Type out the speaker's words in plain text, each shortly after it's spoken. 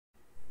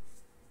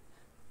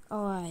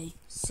Alright,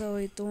 so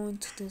we're going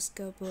to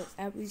discover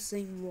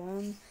everything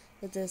wrong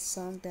with this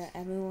song that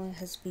everyone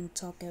has been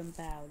talking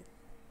about,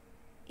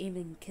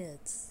 even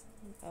kids.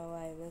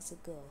 Alright, let's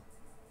go.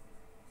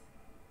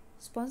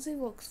 Sponsor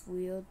looks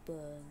weird, but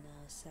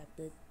not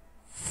accepted.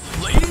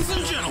 Ladies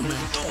and gentlemen,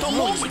 the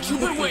moment you've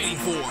been waiting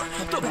for,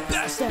 the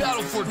best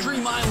Battle for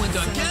Dream Island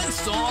Again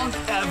song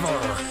ever.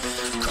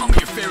 Call me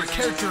your favorite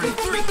character in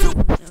 3,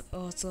 2.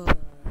 Also,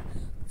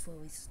 before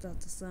we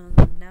start the song,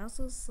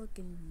 Nelson's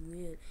looking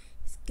weird.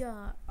 He's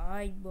got an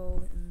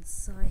eyeball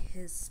inside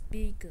his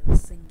speaker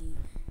thingy,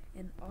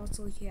 and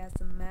also he has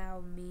a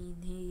mouth, mean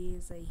he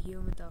is a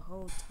human the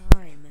whole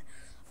time.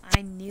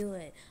 I knew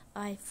it.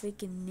 I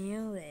freaking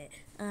knew it.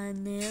 I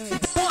knew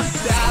it.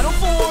 Battle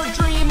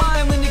for Dream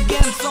Island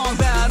Again song.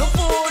 Battle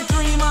for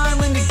Dream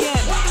Island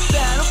Again.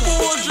 Battle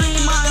for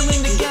Dream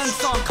Island Again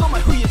song. Come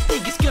on, who you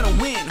think is gonna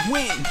win?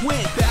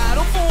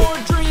 Battle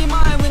for Dream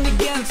Island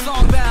Again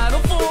song. Battle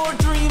for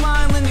Dream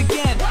Island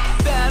Again.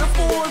 Battle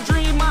for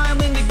Dream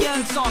Island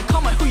Again song.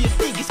 Come on, who you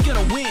think is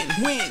gonna win?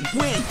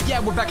 Yeah,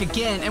 we're back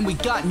again, and we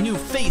got new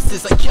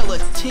faces like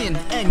gelatin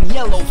and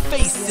yellow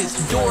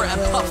faces. Dora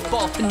and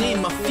Puffball to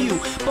name a few.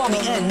 Balmy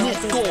and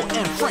Nicole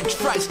and French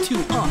fries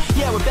too.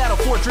 Yeah, we're Battle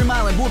for Dream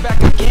Island. We're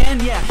back again.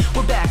 Yeah,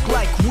 we're back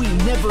like we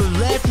never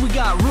left. We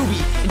got Ruby,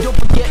 and don't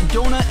forget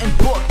Donut and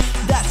Book.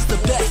 That's the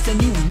best,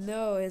 and you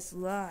know it's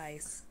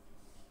lies.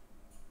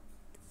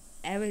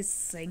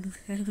 Everything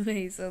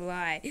is a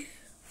lie.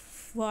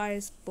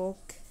 Flies,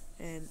 Book,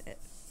 and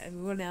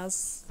everyone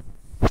else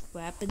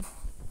rapping.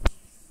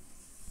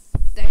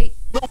 They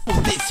Battle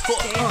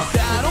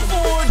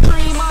for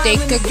Dream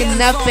Island cooking again,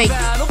 nothing.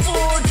 Battle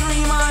for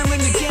Dream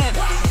Island again.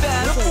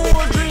 Battle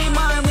for Dream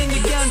Island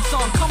again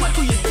song. Come on,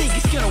 who you think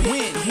is gonna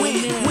win?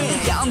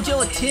 Yeah, I'm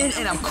gelatin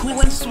and I'm cool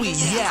and sweet.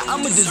 Yeah,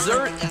 I'm a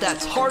dessert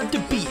that's hard to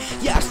beat.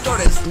 Yeah, I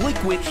start as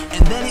liquid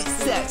and then it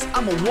sets.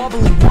 I'm a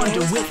wobbly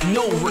wonder with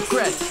no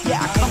regrets.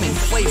 Yeah, I come in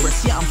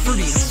flavors. Yeah, I'm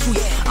fruity and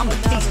sweet. I'm a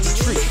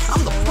tasty treat.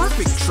 I'm the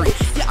perfect treat.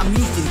 Yeah, I'm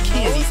used in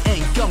candies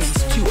and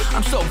gummies too.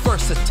 I'm so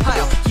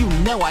versatile, you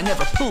know I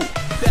never poop.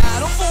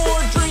 Battle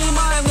for Dream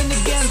Island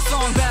again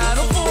song.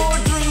 Battle for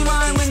Dream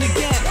Island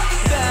again.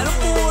 Battle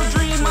for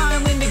Dream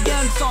Island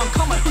again song.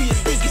 Come on, who you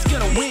think is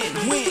gonna win?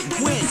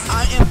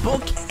 I am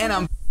Book and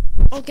I'm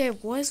okay,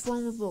 what's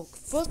wrong with Book?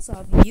 First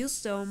off, you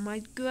stole my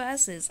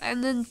glasses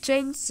and then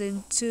changed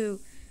into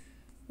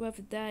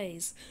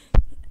bfdias.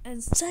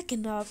 And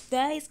second off,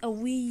 that is a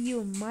Wii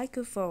U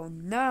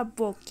microphone, not a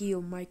Book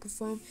U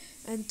microphone.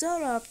 And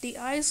third off, the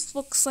eyes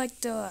looks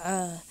like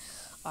a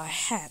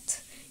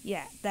hat.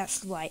 Yeah,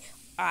 that's right,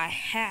 a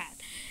hat.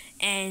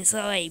 And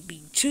so it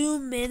be 2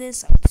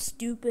 minutes of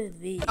stupid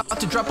video.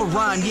 About to drop a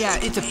rhyme, yeah,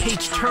 it's a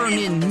page turn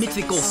in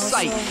mythical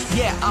sight.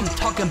 Yeah, I'm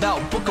talking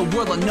about Book of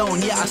World Unknown.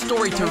 Yeah, a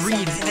story to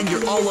read and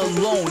you're all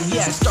alone.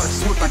 Yeah, it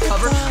starts with my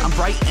cover, I'm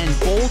bright and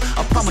bold.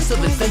 A promise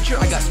of adventure,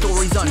 I got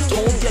stories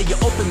untold. Yeah, you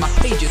open my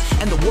pages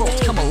and the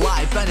world's come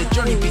alive. And a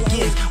journey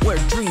begins where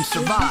dreams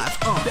survive.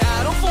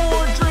 Battle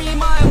for Dream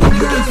Island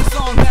again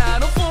song.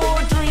 Battle for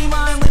Dream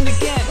Island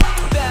again.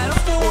 Battle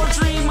for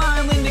Dream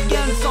Island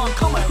again song.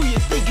 Come on, who you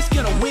think is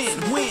gonna win?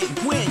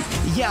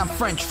 Yeah, I'm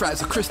French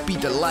fries, a crispy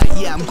delight.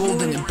 Yeah, I'm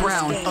golden and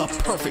brown, a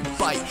perfect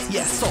bite.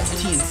 Yeah,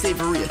 salty and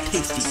savory, a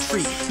tasty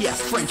treat. Yeah,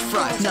 French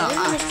fries, nah,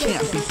 I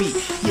can't be beat.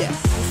 Yeah,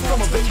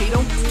 from a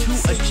potato to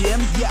a gem.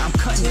 Yeah, I'm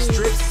cutting the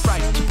strips,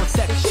 fried to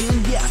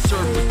perfection. Yeah,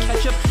 served with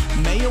ketchup,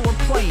 mayo, or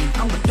plain.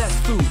 I'm the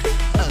best food,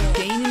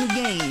 again and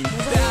again.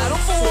 Battle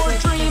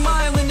for Dream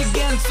Island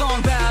again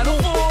song. Battle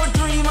for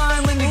Dream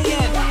Island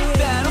again.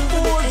 Battle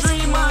for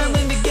Dream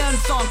Island again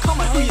song.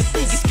 Come on, who you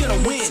think is gonna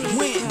win?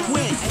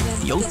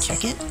 Yo,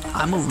 check it.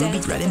 I'm a ruby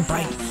red and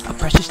bright, a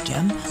precious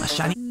gem, a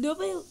shiny.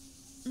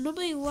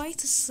 Nobody likes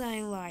to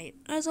sound light.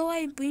 That's why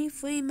I been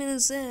 3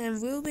 minutes in,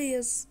 and Ruby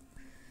is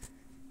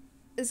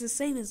the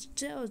same as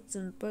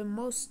gelatin, but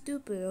more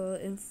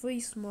stupid and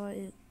free smart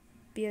in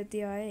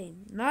bfdia.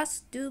 Not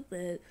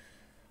stupid,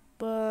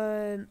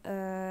 but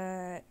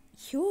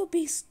he would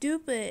be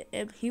stupid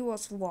if he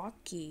was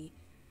lucky.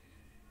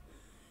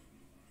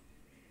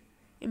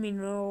 I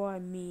know what I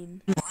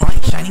mean.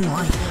 Light, shining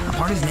light, I'm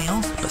hard as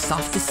nails, but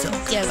soft as silk.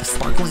 Yeah. A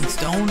sparkling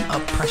stone, a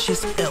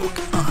precious ilk.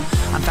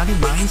 I'm found in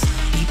mines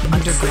deep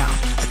underground,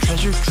 a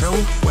treasure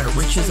trove where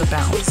riches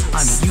abound.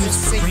 I'm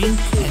used for ring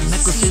and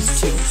necklaces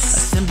too,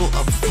 a symbol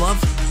of love,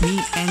 me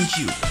and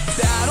you.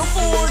 Battle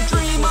for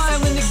Dream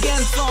Island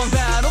again song.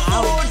 Battle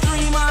for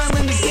Dream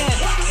Island again.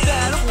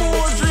 Battle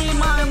for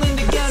Dream Island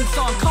again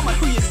song. Come on,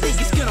 who you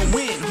think is gonna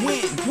win?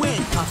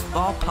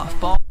 Puffball,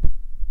 puffball.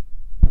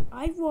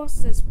 I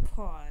lost this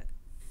part.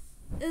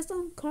 It's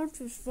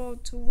uncomfortable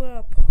to wear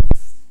a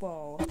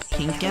puffball.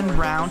 Pink and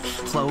round,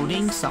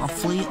 floating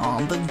softly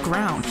on the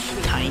ground.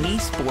 Tiny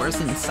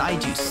spores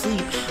inside you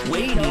sleep,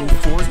 waiting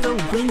for the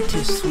wind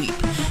to sweep.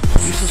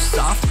 You're so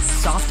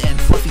soft and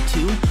fluffy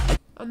too.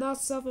 I'm not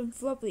soft and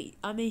fluffy,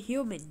 I'm a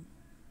human.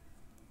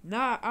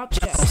 Not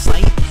object.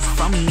 Sight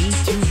from me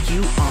to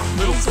you,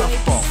 little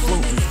puffball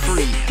floating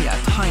free. Yeah,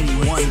 tiny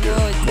wonder,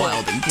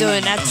 wild and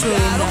doing that too.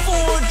 Battle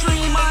for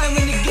Dream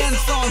Island again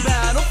song.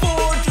 Battle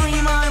for Dream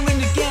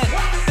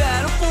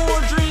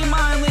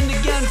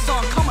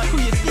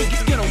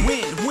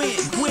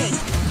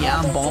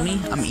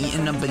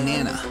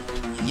banana.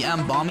 Yeah,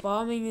 I'm bombing.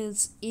 Bombing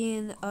is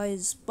in a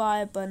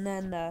spy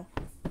banana.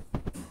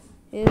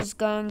 He's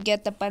gonna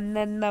get the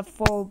banana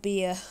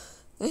phobia.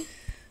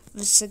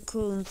 It's a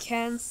cool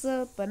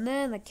cancer,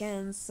 banana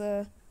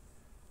cancer,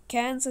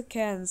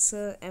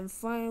 cancer, and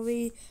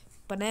finally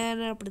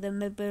banana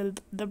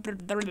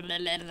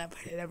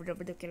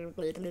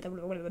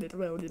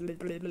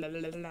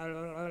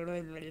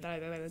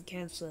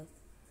cancer.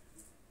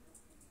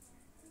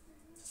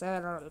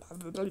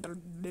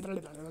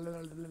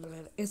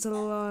 It's a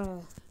lot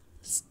of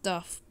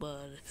stuff,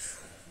 but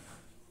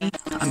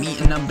I'm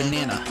eating a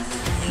banana.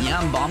 Yeah,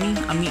 I'm balmy.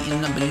 I'm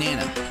eating a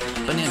banana.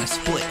 Banana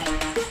split.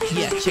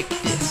 Yeah, check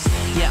this.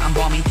 Yeah, I'm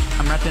balmy.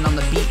 I'm rapping on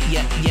the beat.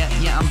 Yeah,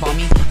 I'm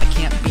balmy. I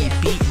can't be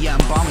beat. Yeah,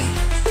 I'm balmy.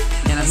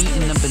 And I'm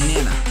eating a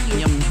banana.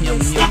 Yum.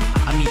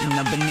 I'm eating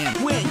a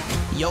banana. Win.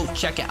 Yo,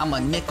 check it. I'm a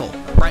nickel.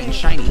 Bright and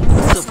shiny.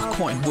 Silver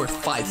coin worth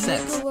 5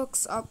 cents. it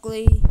looks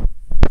ugly.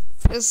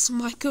 This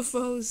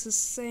microphone is the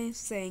same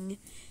thing.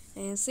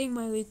 And I think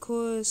my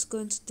recorder is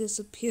going to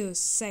disappear in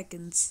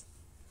seconds.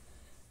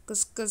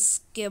 Just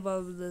skip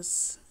over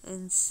this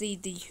and see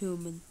the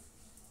human.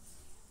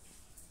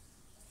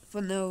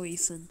 For no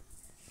reason.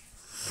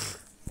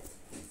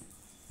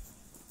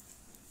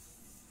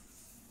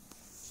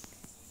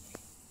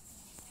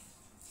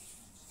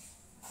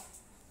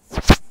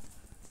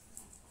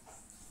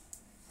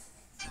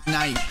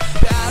 Night.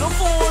 Battle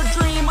for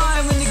Dream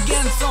Island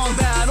again song.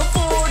 Battle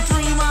for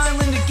Dream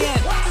Island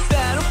again.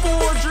 Battle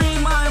for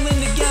Dream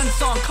Island again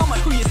song. Come on,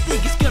 who you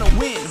think is gonna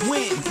win?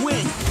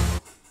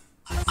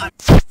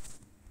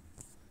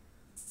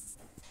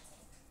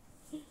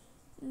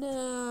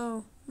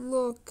 No,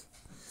 look.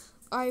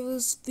 I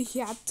was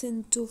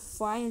reacting to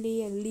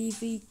finally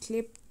Levy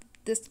clip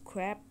this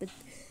crap, but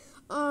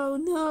oh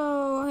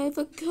no, I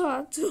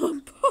forgot to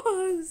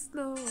unpause.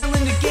 No.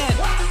 Island again.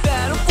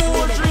 Battle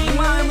for Dream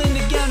Island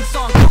again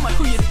song. Come on,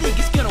 who you think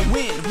is gonna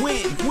win?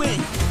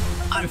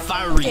 I'm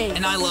fiery, Okay,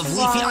 and I love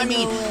Leafy. I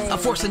mean, finally. a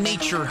force of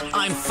nature.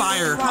 I'm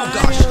fire. Oh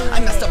gosh, I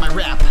messed up my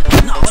rap.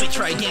 No, let me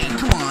try again.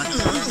 Come on.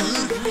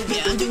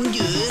 Yeah, I'm doing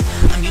good.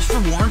 I'm used for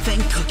warmth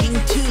and cooking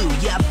too.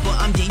 Yeah, but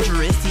I'm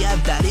dangerous. Yeah,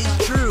 that is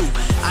true.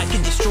 I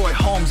can destroy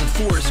homes and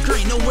forests.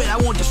 Great, no way, I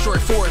won't destroy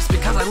forests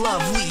because I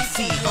love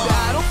Leafy.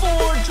 Battle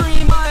for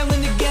Dream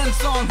Island again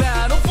song.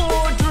 Battle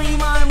for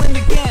Dream Island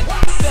again.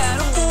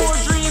 Battle for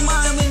Dream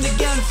Island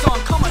again song.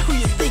 Come on, who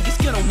you think is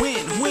gonna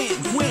win?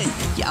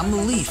 Yeah, I'm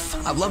a leaf.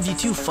 I love you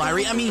too,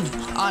 Fiery. I mean,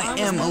 I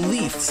am a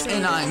leaf,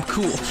 and I'm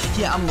cool.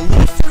 Yeah, I'm a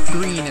leaf,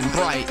 green and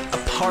bright, a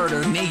part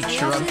of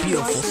nature, a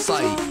beautiful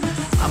sight.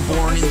 I'm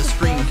born in the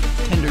spring,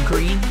 tender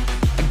green.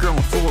 I grow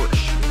and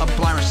flourish, a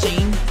blind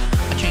machine.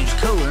 I change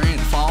color in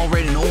fall,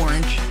 red and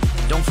orange.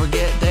 Don't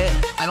forget that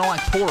I don't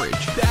like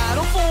porridge.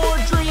 Battle for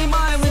Dream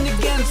Island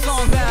again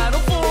song.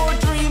 Battle for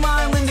Dream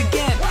Island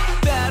again.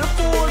 Battle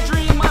for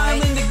Dream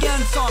Island again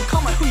song.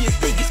 Come on, who you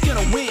think is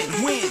gonna win?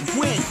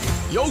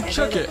 Yo,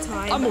 check it.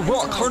 I'm a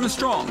rock, hard and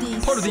strong,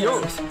 part of the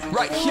earth,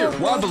 right here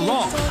where I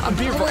belong. I'm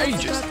here for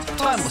ages,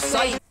 timeless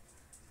sight.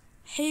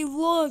 Hey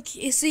look,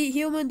 it's a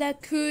human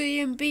that could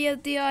in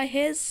bfdia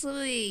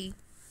history.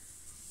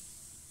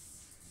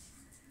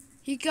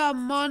 He got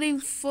money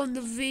from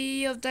the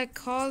video that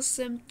caused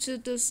him to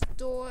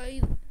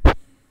destroy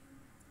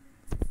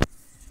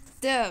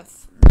death.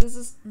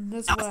 That's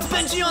what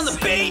Benji on the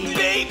beat.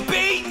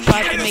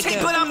 Try to I make say,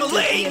 it but I'm a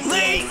late.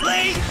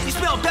 You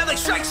smell bad like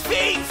Shrek's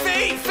fate.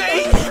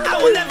 I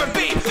will never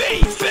be.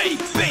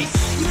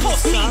 You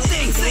post mean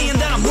things saying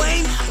that I'm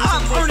lame.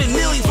 I'm earning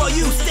millions while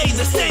you stay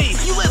the same.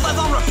 You live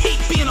life on repeat,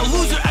 being a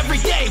loser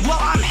every day.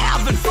 While I'm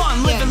having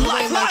fun, living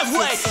life my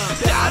way.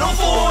 Battle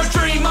for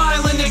Dream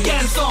Island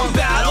again song.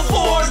 Battle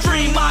for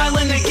Dream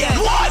Island again.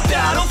 What?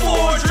 Battle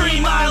for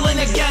Dream Island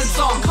again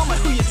song. Come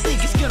on, who you think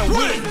is gonna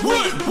win?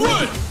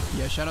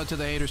 Yeah, shout out to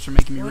the haters for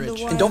making me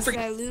rich. And don't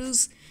forget I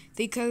lose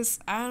because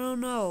I don't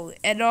know.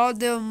 And all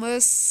the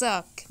must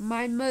suck.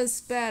 Mine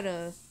must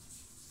better.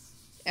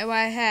 If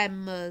I had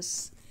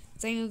must.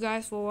 Thank you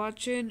guys for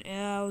watching,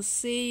 and I'll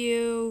see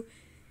you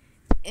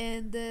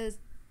in the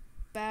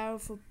Battle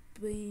for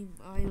Dream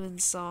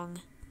Island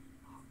song.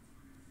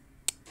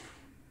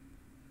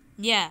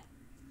 Yeah.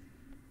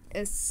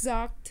 It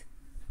sucked,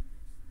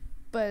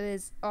 but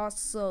it's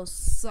also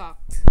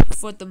sucked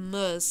for the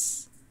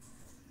must.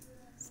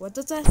 What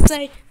does that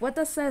say? What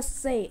does that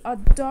say?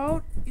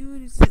 Adult?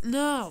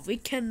 No, we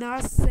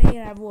cannot say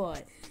that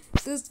word.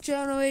 This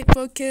channel ain't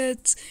for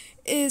kids.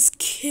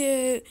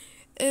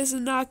 Is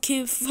not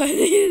kid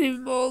friendly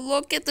anymore.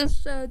 Look at the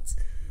shirts.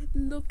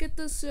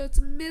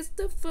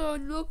 Mr.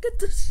 Phone, look at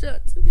the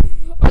shirts.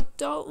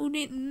 Adult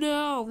only.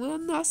 No,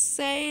 I'm not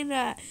saying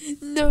that.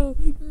 No,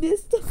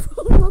 Mr.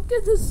 Phone, look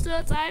at the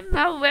shirts. I'm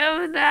not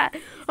wearing that.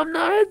 I'm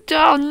not a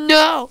doll.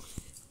 No.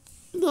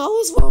 No,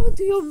 what's wrong with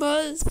your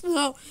mouth?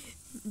 No.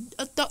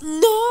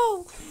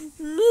 No,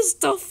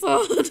 Mr.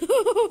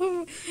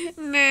 Phone.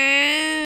 Man.